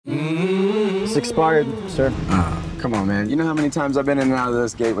It's expired, sir. Come on, man. You know how many times I've been in and out of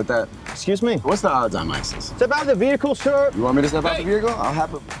this gate with that? Excuse me? What's the odds on ISIS? Step out of the vehicle, sir. You want me to step out the vehicle? I'll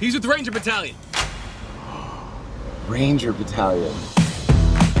have it. He's with the Ranger Battalion. Ranger Battalion.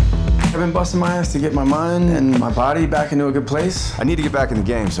 I've been busting my ass to get my mind and my body back into a good place. I need to get back in the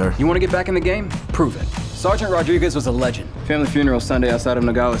game, sir. You want to get back in the game? Prove it. Sergeant Rodriguez was a legend. Family funeral Sunday outside of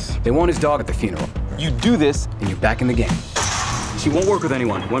Nogales. They want his dog at the funeral. You do this, and you're back in the game. She won't work with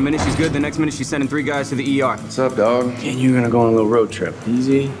anyone. One minute she's good, the next minute she's sending 3 guys to the ER. What's up, dog? And you're gonna go on a little road trip.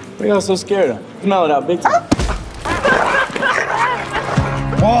 Easy. What are y'all so scared of? Smell it out, big time.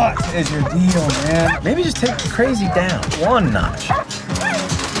 What is your deal, man? Maybe just take the crazy down one notch.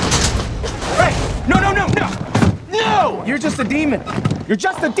 Hey! No! No! You're just a demon. You're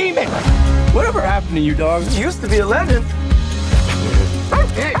just a demon. Whatever happened to you, dog? You used to be a legend.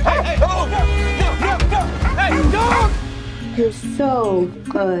 Hey! Oh! No! Hey, dog! You're so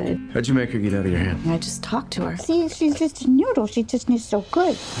good. How'd you make her get out of your hand? I just talked to her. See, she's just a noodle. She just is so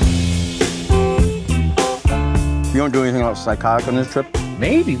good. You don't do anything else psychotic on this trip?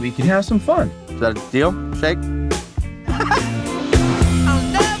 Maybe we can have some fun. Is that a deal? Shake?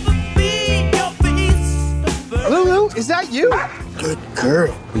 Lulu, is that you? Good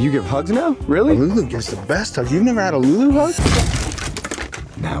girl. You give hugs now? Really? Lulu gives the best hug. You've never had a Lulu hug?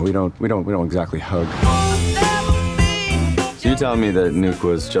 No, we don't exactly hug. So you telling me that Nuke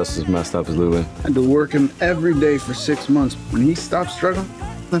was just as messed up as Lulu? I had to work him every day for 6 months. When he stopped struggling,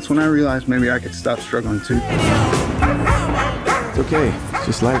 that's when I realized maybe I could stop struggling too. It's okay. It's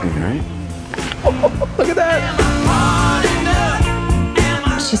just lightning, right? Look at that!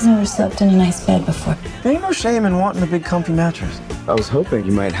 She's never slept in a nice bed before. There ain't no shame in wanting a big comfy mattress. I was hoping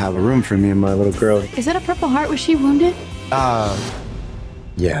you might have a room for me and my little girl. Is that a Purple Heart? Was she wounded?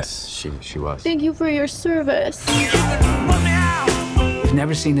 Yes, she was. Thank you for your service. I've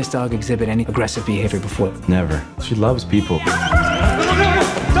never seen this dog exhibit any aggressive behavior before. Never. She loves people.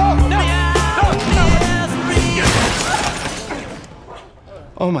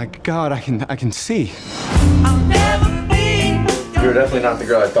 Oh my God, I can see. You're definitely not the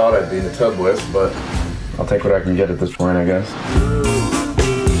girl I thought I'd be in the tub with, but I'll take what I can get at this point, I guess.